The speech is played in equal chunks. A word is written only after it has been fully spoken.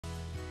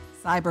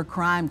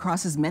Cybercrime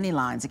crosses many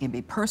lines. It can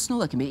be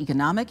personal, it can be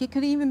economic, it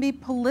could even be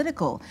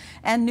political.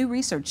 And new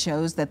research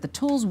shows that the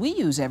tools we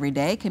use every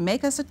day can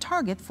make us a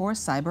target for a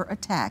cyber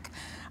attack.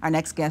 Our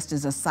next guest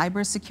is a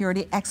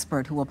cybersecurity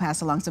expert who will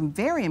pass along some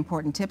very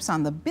important tips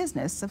on the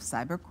business of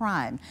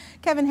cybercrime.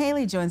 Kevin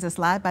Haley joins us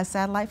live by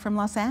satellite from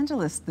Los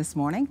Angeles this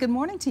morning. Good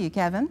morning to you,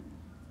 Kevin.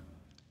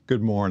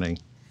 Good morning.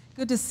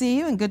 Good to see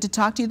you and good to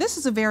talk to you. This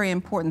is a very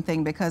important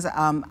thing because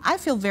I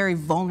feel very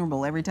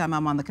vulnerable every time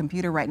I'm on the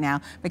computer right now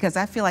because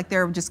I feel like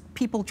there are just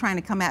people trying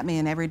to come at me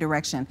in every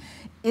direction.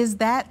 Is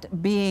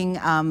that being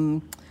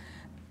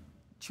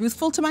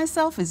truthful to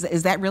myself?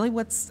 Is that really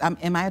what's,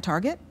 am I a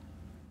target?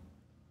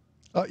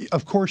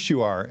 Of course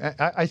you are.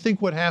 I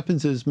think what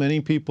happens is many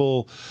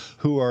people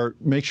who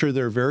make sure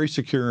they're very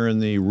secure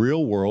in the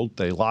real world.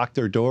 They lock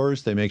their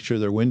doors, they make sure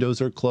their windows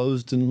are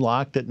closed and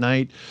locked at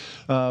night.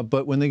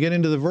 But when they get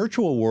into the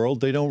virtual world,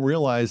 they don't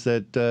realize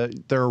that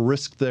there are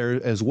risks there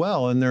as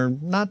well, and they're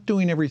not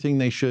doing everything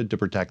they should to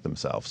protect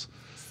themselves.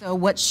 So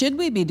what should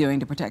we be doing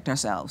to protect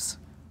ourselves?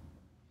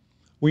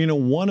 Well, you know,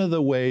 one of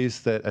the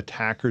ways that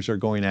attackers are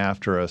going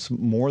after us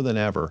more than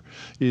ever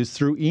is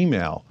through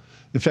email.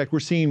 In fact, we're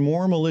seeing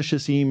more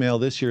malicious email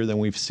this year than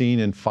we've seen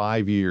in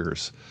 5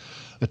 years.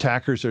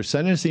 Attackers are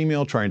sending us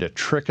email trying to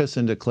trick us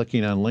into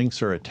clicking on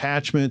links or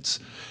attachments.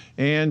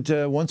 And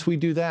once we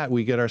do that,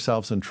 we get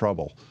ourselves in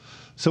trouble.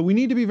 So we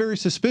need to be very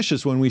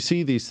suspicious when we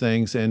see these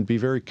things and be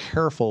very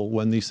careful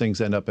when these things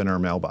end up in our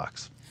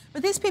mailbox.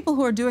 But these people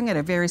who are doing it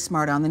are very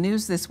smart. On the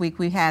news this week,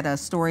 we had a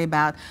story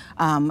about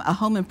a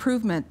home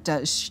improvement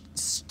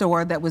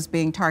store that was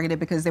being targeted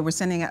because they were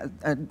sending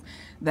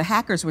the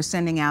hackers were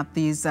sending out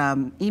these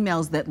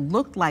emails that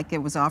looked like it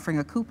was offering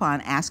a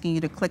coupon asking you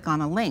to click on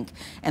a link.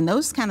 And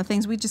those kind of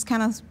things we just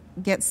kind of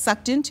get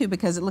sucked into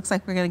because it looks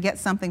like we're going to get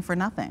something for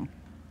nothing.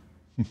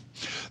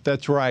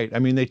 That's right. I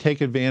mean, they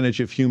take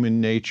advantage of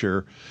human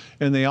nature,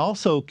 and they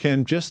also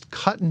can just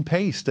cut and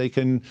paste. They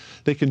can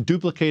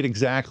duplicate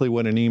exactly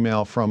what an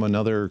email from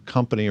another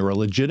company or a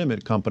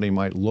legitimate company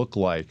might look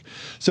like.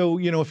 So,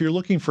 you know, if you're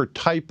looking for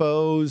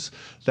typos,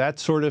 that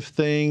sort of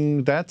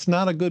thing, that's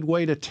not a good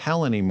way to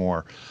tell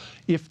anymore.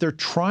 If they're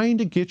trying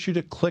to get you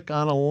to click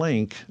on a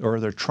link or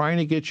they're trying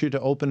to get you to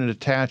open an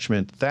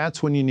attachment,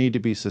 that's when you need to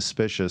be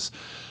suspicious.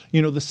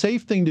 You know, the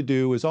safe thing to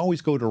do is always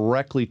go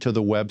directly to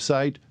the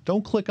website.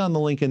 Don't click on the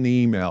link in the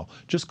email.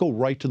 Just go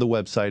right to the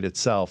website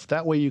itself.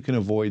 That way you can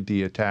avoid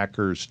the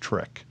attacker's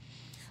trick.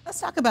 Let's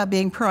talk about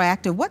being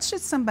proactive. What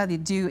should somebody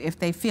do if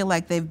they feel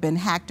like they've been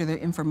hacked or their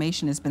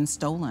information has been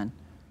stolen?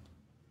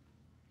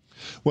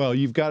 Well,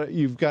 you've got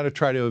to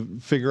try to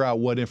figure out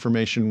what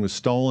information was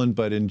stolen,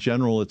 but in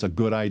general, it's a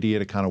good idea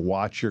to kind of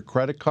watch your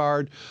credit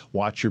card,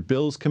 watch your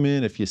bills come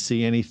in. If you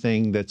see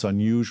anything that's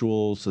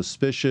unusual,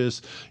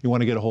 suspicious, you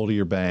want to get a hold of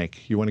your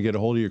bank. You want to get a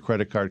hold of your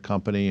credit card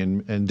company,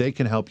 and they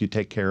can help you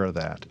take care of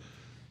that.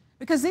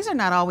 Because these are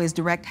not always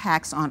direct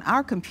hacks on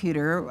our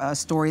computer. A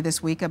story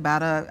this week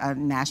about a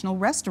national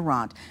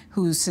restaurant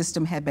whose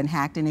system had been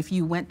hacked, and if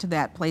you went to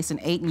that place and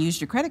ate and used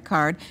your credit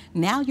card,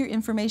 now your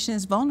information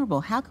is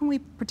vulnerable. How can we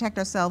protect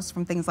ourselves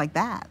from things like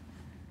that?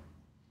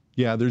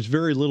 Yeah, there's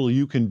very little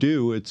you can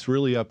do. It's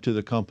really up to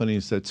the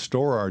companies that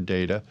store our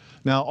data.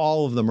 Now,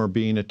 all of them are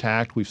being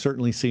attacked. We've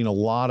certainly seen a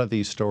lot of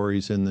these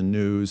stories in the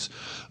news.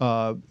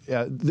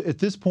 At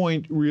this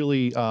point,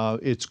 really,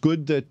 it's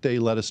good that they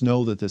let us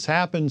know that this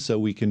happened so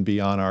we can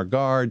be on our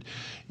guard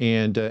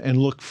and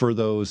look for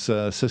those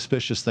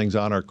suspicious things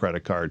on our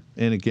credit card.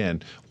 And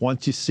again,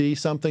 once you see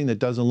something that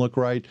doesn't look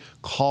right,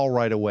 call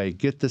right away.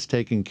 Get this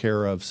taken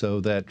care of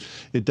so that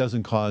it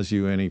doesn't cause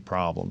you any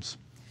problems.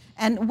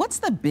 And what's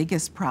the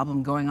biggest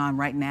problem going on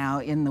right now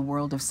in the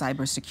world of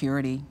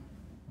cybersecurity?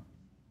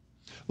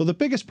 Well, the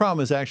biggest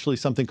problem is actually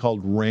something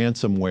called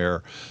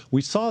ransomware.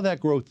 We saw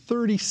that grow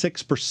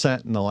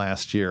 36% in the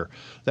last year.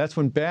 That's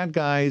when bad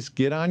guys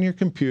get on your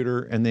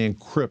computer and they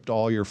encrypt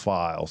all your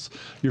files,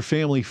 your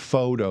family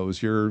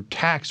photos, your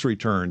tax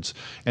returns,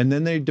 and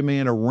then they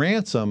demand a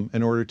ransom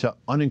in order to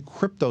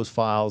unencrypt those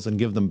files and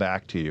give them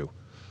back to you.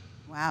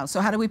 Wow.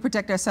 So how do we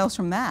protect ourselves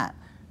from that?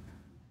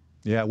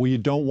 Yeah, well, you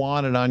don't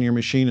want it on your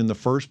machine in the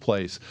first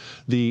place.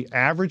 The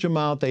average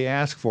amount they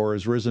ask for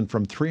has risen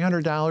from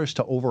 $300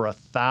 to over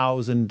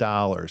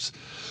 $1,000.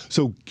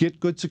 So get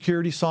good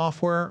security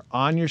software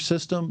on your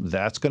system.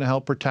 That's going to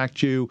help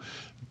protect you.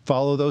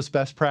 Follow those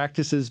best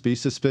practices. Be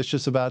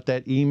suspicious about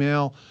that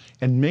email.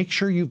 And make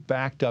sure you've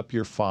backed up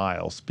your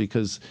files,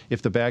 because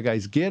if the bad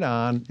guys get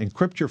on,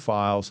 encrypt your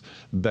files,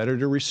 better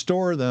to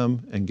restore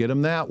them and get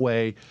them that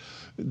way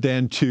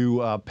than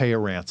to pay a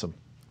ransom.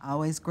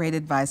 Always great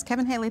advice.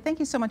 Kevin Haley, thank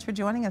you so much for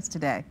joining us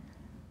today.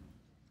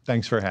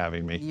 Thanks for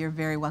having me. You're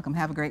very welcome.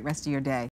 Have a great rest of your day.